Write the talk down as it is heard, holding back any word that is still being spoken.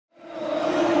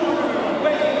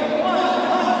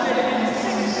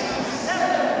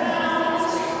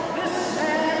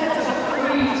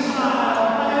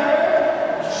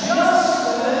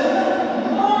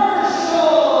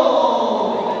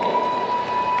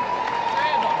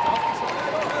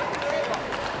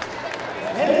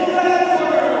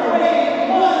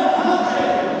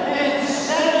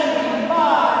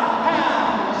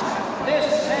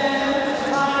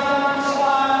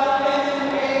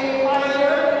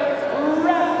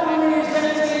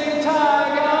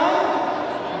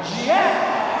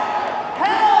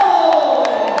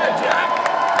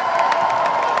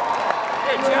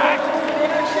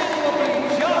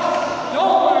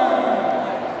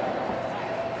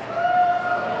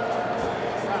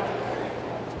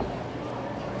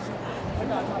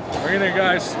Bring it in,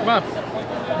 guys. Come on.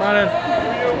 Come on in.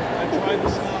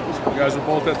 You guys are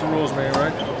both at the rules, man,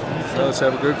 right? So let's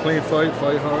have a good, clean fight.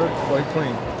 Fight hard, fight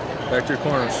clean. Back to your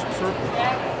corners.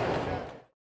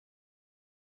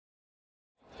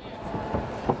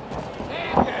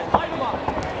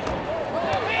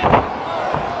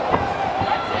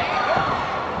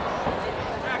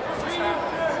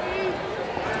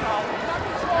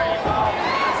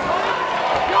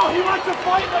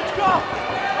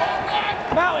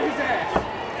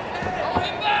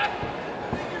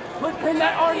 Pin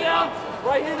that arm down,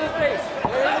 right here to the face,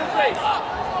 right here to the face,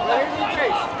 right here to the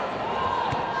face.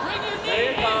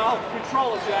 There you go,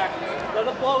 control it, Jack. Let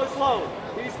him blow his load.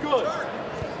 He's good.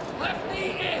 Left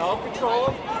knee in. No,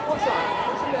 control him. Push on him,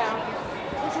 push him down.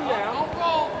 Push him down. Don't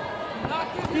roll. Not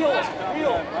give Feel it,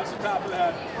 feel. That's the top of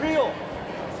that. Feel.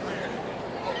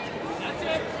 That's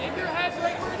it. Keep your head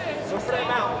right where it is. Look for that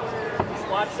mount. Just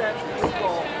watch that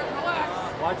roll.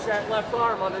 Relax. Watch that left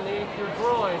arm underneath your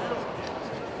groin.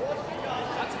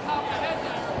 That's the top of the head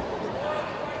there.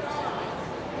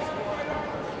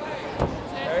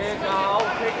 There you go.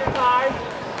 Take your time.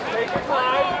 Take your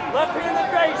time. Left hand in the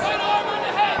face. Right arm on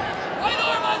the head. Right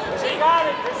arm on the cheek. You got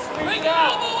it. Just squeeze Bring it the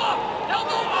out. elbow up.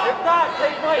 Elbow up. If not,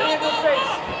 take right hand to the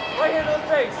face. Right hand to the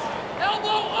face.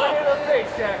 Elbow up. Right hand to the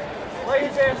face, Jack. Lay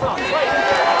his hands up. Lay his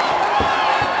hands up.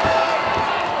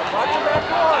 Watch your back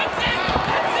arm. That's it.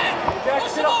 That's it. Jack,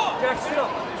 Push sit him up. off. Jack, sit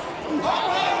up.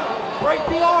 Break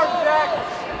the arm, Jack.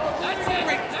 That's it.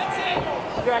 That's it.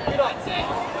 Jack, get up. That's it.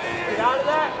 Get out of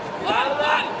that. Get out of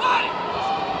that. Body.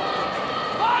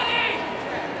 Body.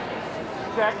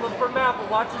 Jack, look for map and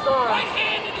watch his arm. Right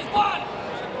hand in his body.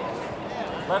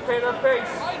 Left hand to the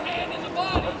face. Right hand in the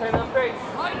body. Left hand to the face.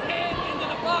 Right hand into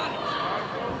the body.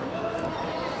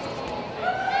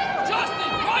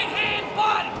 Justin, right hand,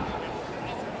 body.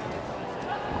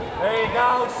 There you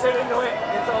go. Sit into it.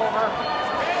 It's over.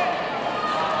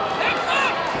 Hips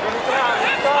up. Get it down. It's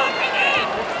Hips done. up and in.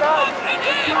 It's done. Up and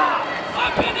Good in. job.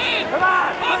 Up and in. Come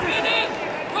on. Up and in.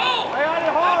 Roll. Lay on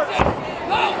your heart. That's it.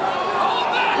 Go. Roll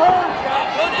back. Turn, Jack.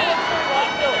 Up and in.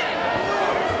 Up to it.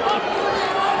 Up and in.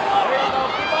 There you go.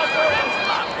 Keep on turning.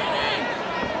 Up and in.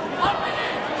 Up and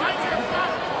in. That's it.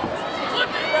 Flip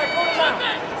it. Jack, go to Flip mount.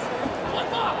 it.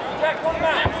 Flip up. Jack, go to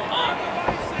mount. Hips up.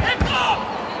 Hips up.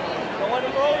 Don't let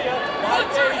him roll you.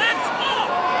 Put your hips up.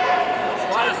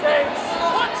 Wide face.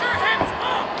 Put your hips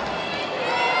up.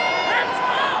 Hips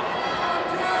up.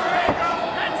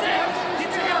 That's it.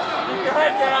 Keep your hips up. Keep your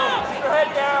head down. Keep your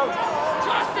head down.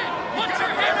 Justin, put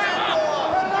your hips up.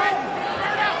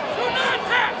 Do not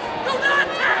tap. Do not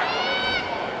tap.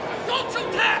 Don't you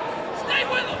tap. Stay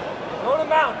with him. Go to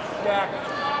mount, Jack.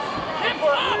 Hips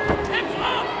up. Hips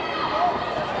up.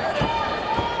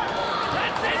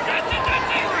 That's it. That's it.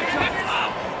 That's it. Hips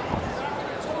up.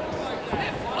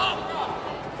 Hips up.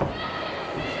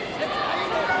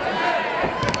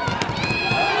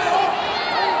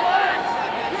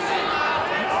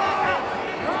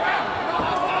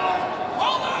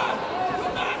 Hold on.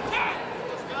 Do not tap.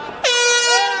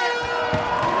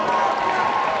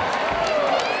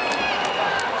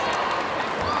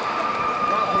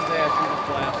 His ass, he just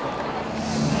blasted.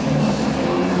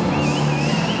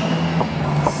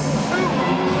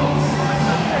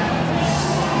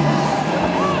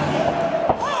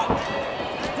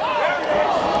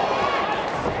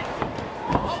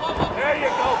 There you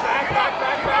go. Back, back,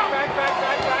 back, back, back, back,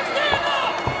 back, back. Stand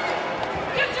up.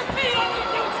 Get your feet on your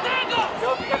feet. Stand up.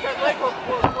 Joe, you got that leg hook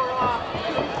for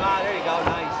there you go.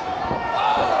 Nice.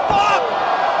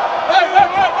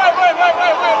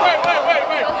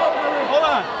 Wait. Hold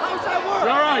on. How's that work?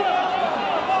 You're all right.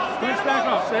 Clinch back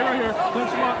up. Stay right here.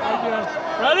 Clinch him up. Again.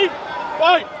 Ready?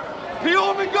 Fight.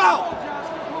 Peel him and go.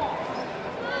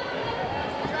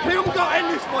 Peel him and go. End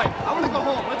this fight. I want to go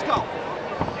home. Let's go.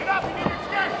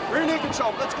 Rear naked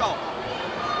choke. Let's go.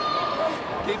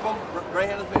 Keep him. Right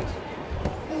hand in the face.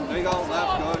 There you go.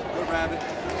 Left. Good. Good rabbit.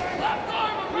 Left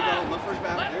arm There you go. Look for his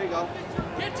back. There you go.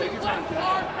 Get Take your your time, left Jack.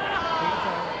 arm out.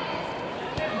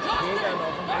 Justin,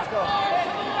 left arm to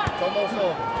the left. It's almost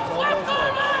over. It's almost Left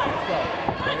arm over. out. Let's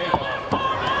go. Bring your left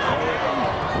arm out.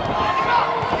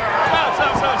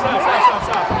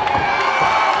 Stop.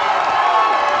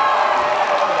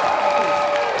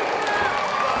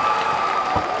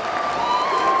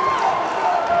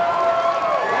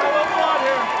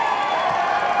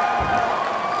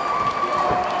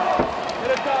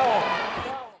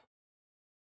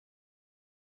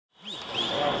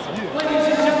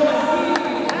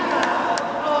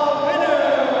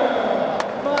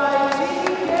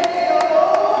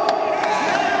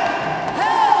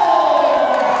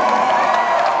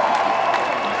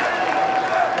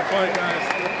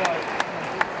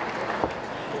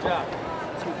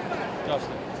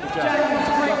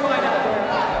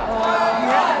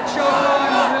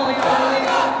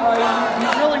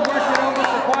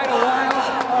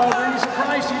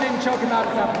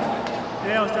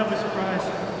 Yeah, I was definitely surprised.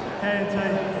 Hang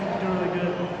tight, doing really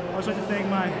good. I would like to thank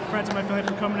my friends and my family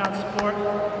for coming out to support.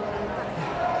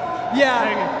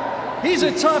 Yeah, he's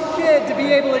a tough kid to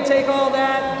be able to take all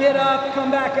that, get up, come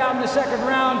back out in the second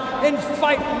round, and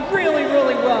fight really,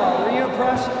 really well. Were you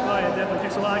impressed? Oh yeah, definitely. It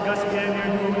takes a lot of guts to get in here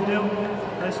and do what we do.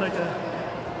 I just like to,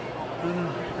 I don't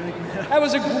know. That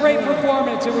was a great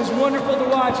performance. It was wonderful to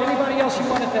watch. Anybody else you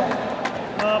want to thank?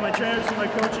 My trainers and my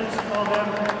coaches, all of them.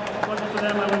 If it wasn't for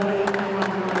them, I wouldn't be where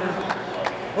I'm right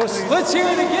now. Well, let's hear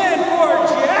it again for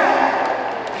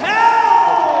Jack Helm!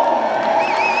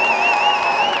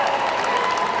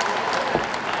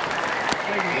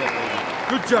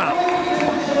 Good job.